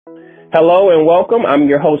Hello and welcome. I'm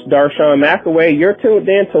your host, Darshawn McAway. You're tuned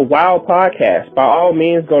in to WOW Podcast. By all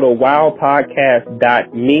means, go to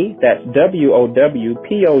wowpodcast.me. That's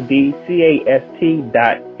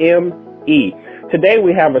WOWPODCAST.ME. Today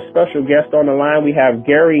we have a special guest on the line. We have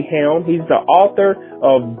Gary Helm. He's the author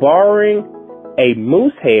of Borrowing a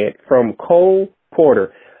Moosehead from Cole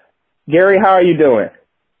Porter. Gary, how are you doing?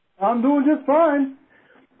 I'm doing just fine.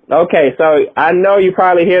 Okay, so I know you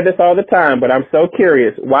probably hear this all the time, but I'm so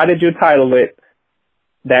curious. Why did you title it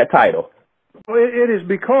that title? Well, it is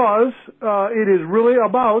because it is really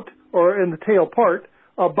about, or in the tail part,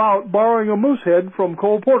 about borrowing a moosehead from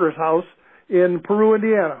Cole Porter's house in Peru,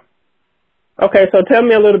 Indiana. Okay, so tell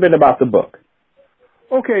me a little bit about the book.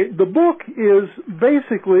 Okay, the book is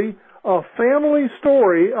basically a family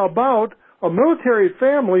story about a military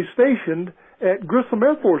family stationed at Grissom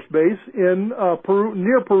Air Force Base in Peru,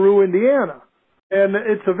 near Peru, Indiana. And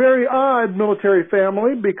it's a very odd military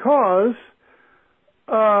family because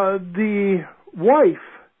the wife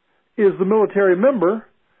is the military member,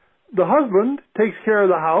 the husband takes care of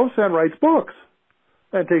the house and writes books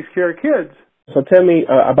and takes care of kids. So tell me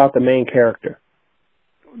about the main character.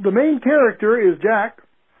 The main character is Jack,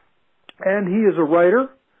 and he is a writer.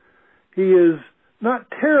 He is not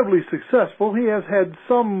terribly successful. He has had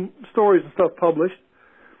some stories and stuff published.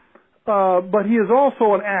 But he is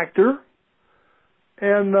also an actor.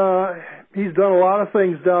 And he's done a lot of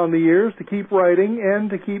things down the years to keep writing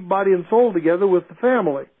and to keep body and soul together with the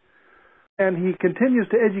family. And he continues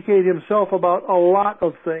to educate himself about a lot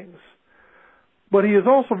of things. But he is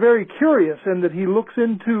also very curious in that he looks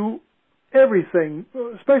into everything,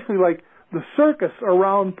 especially like the circus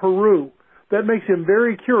around Peru. That makes him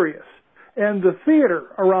very curious. And the theater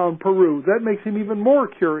around Peru, that makes him even more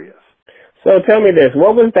curious. So tell me this,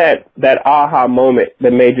 what was that aha moment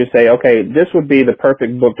that made you say, okay, this would be the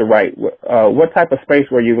perfect book to write? What type of space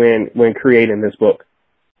were you in when creating this book?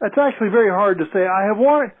 That's actually very hard to say. I have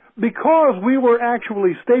wanted, because we were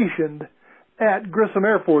actually stationed at Grissom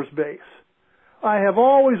Air Force Base, I have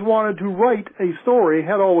always wanted to write a story,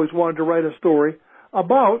 had always wanted to write a story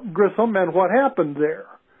about Grissom and what happened there.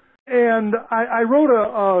 And I wrote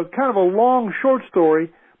a kind of a long short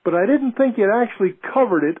story, but I didn't think it actually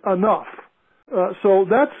covered it enough. So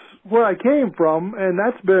that's where I came from, and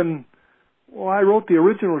that's been, well, I wrote the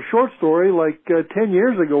original short story like 10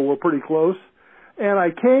 years ago, we're pretty close, and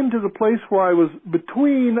I came to the place where I was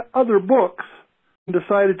between other books and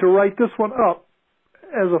decided to write this one up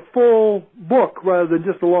as a full book rather than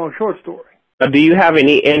just a long short story. Do you have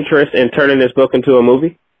any interest in turning this book into a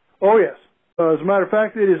movie? Oh, yes. As a matter of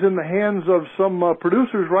fact, it is in the hands of some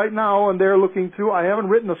producers right now, and they're looking through. I haven't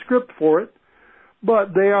written a script for it,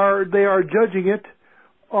 but they are judging it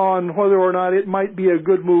on whether or not it might be a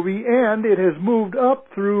good movie, and it has moved up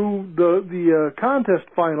through the contest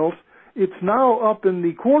finals. It's now up in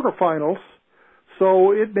the quarterfinals,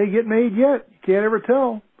 so it may get made yet. You can't ever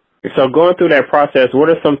tell. So going through that process, what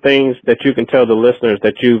are some things that you can tell the listeners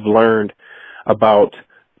that you've learned about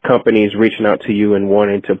companies reaching out to you and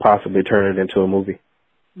wanting to possibly turn it into a movie?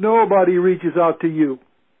 Nobody reaches out to you.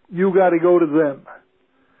 You got to go to them.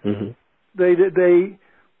 Mm-hmm. They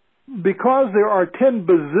because there are 10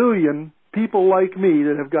 bazillion people like me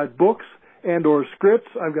that have got books and or scripts.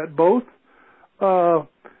 I've got both.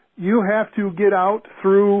 You have to get out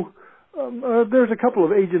through. There's a couple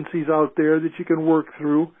of agencies out there that you can work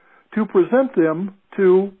through to present them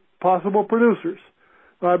to possible producers.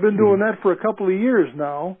 I've been doing that for a couple of years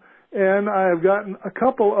now, and I have gotten a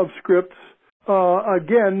couple of scripts.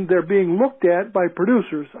 Again, they're being looked at by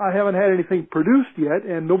producers. I haven't had anything produced yet,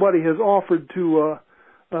 and nobody has offered to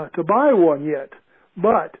buy one yet,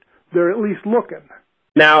 but they're at least looking.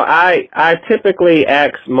 Now, I typically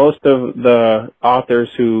ask most of the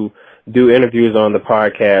authors who do interviews on the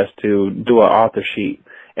podcast to do an author sheet,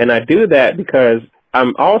 and I do that because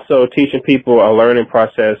I'm also teaching people a learning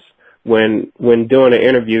process. When doing an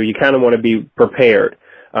interview, you kind of want to be prepared,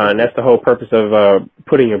 and that's the whole purpose of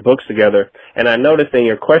putting your books together. And I noticed in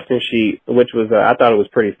your question sheet, which was I thought it was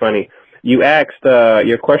pretty funny, you asked,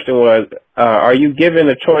 your question was, are you given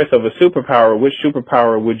a choice of a superpower? Which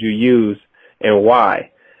superpower would you use and why?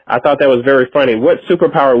 I thought that was very funny. What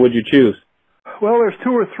superpower would you choose? Well, there's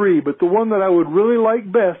two or three, but the one that I would really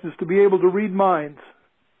like best is to be able to read minds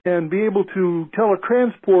and be able to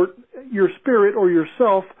teletransport your spirit or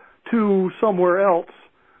yourself to somewhere else.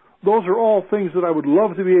 Those are all things that I would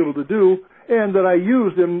love to be able to do and that I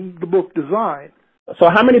used in the book design. So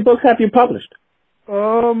how many books have you published? 8.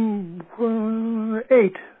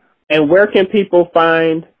 And where can people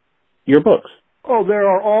find your books? Oh, they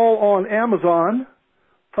are all on Amazon,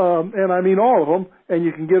 and I mean all of them, and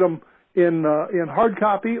you can get them in hard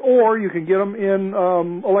copy, or you can get them in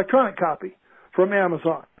electronic copy from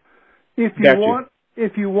Amazon. If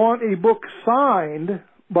you want a book signed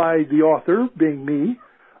by the author, being me,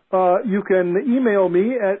 you can email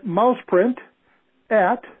me at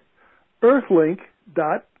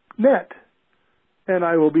mouseprint@earthlink.net, and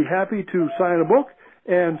I will be happy to sign a book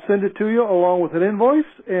and send it to you along with an invoice.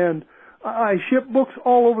 And I ship books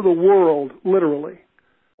all over the world, literally.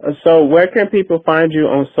 So where can people find you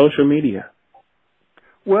on social media?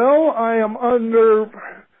 Well, I am under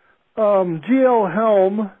GL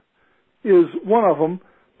Helm is one of them.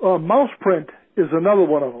 Mouseprint is another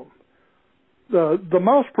one of them. The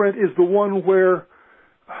Mouseprint is the one where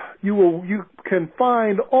you can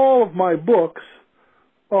find all of my books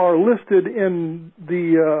are listed in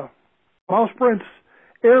the Mouseprint's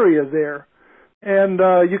area there, and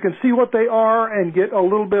you can see what they are and get a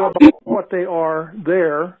little bit about what they are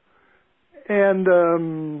there. And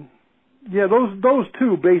yeah, those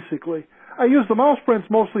two basically. I use the Mouseprints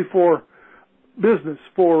mostly for business,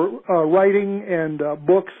 for writing and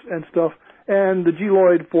books and stuff, and the G.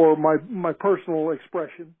 Lloyd for my personal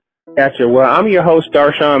expression. Gotcha. Well, I'm your host,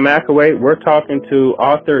 Darshawn McAway. We're talking to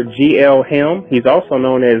author G.L. Helm. He's also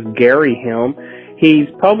known as Gary Helm. He's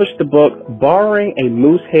published the book, Borrowing a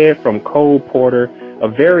Moose Head from Cole Porter, a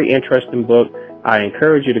very interesting book. I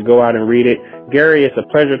encourage you to go out and read it. Gary, it's a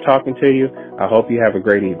pleasure talking to you. I hope you have a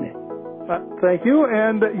great evening. Thank you,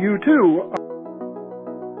 and you too.